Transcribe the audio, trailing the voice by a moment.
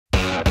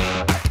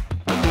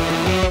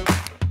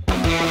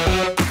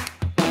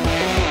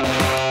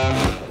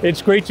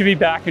It's great to be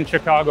back in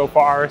Chicago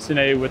for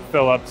RSNA with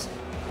Philips.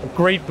 A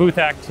great booth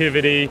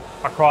activity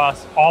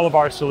across all of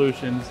our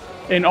solutions.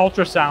 In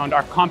ultrasound,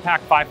 our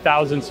Compact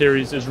 5000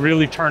 series is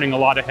really turning a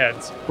lot of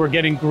heads. We're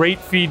getting great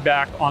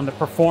feedback on the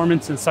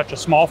performance in such a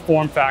small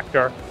form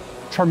factor,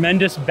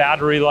 tremendous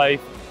battery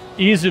life,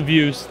 ease of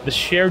use. The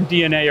shared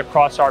DNA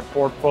across our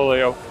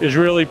portfolio is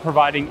really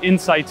providing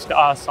insights to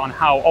us on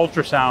how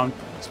ultrasound,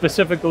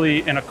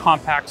 specifically in a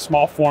compact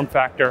small form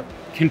factor,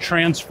 can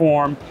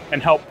transform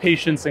and help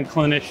patients and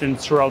clinicians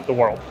throughout the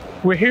world.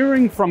 We're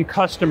hearing from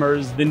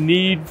customers the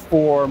need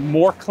for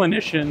more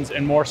clinicians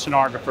and more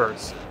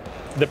sonographers.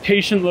 The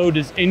patient load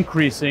is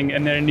increasing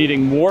and they're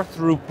needing more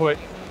throughput,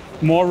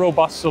 more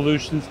robust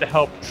solutions to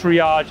help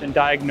triage and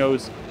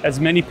diagnose as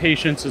many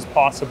patients as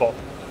possible.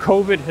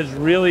 COVID has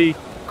really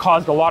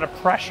caused a lot of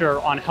pressure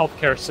on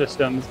healthcare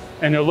systems,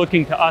 and they're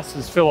looking to us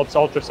as Philips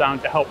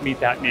Ultrasound to help meet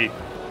that need.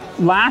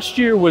 Last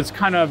year was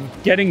kind of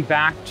getting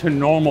back to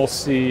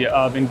normalcy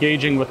of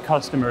engaging with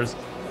customers.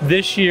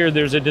 This year,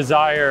 there's a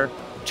desire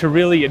to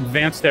really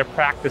advance their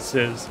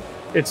practices.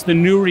 It's the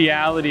new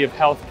reality of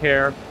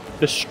healthcare,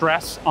 the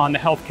stress on the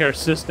healthcare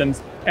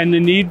systems, and the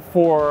need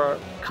for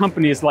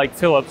companies like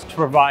Philips to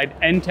provide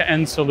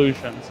end-to-end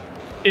solutions.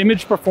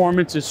 Image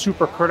performance is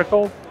super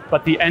critical,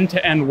 but the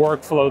end-to-end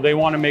workflow, they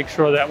want to make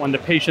sure that when the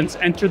patients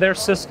enter their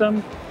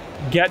system,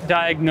 get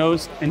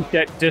diagnosed and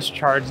get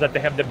discharged, that they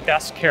have the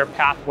best care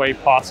pathway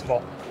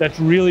possible. That's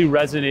really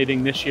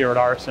resonating this year at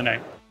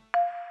RSNA.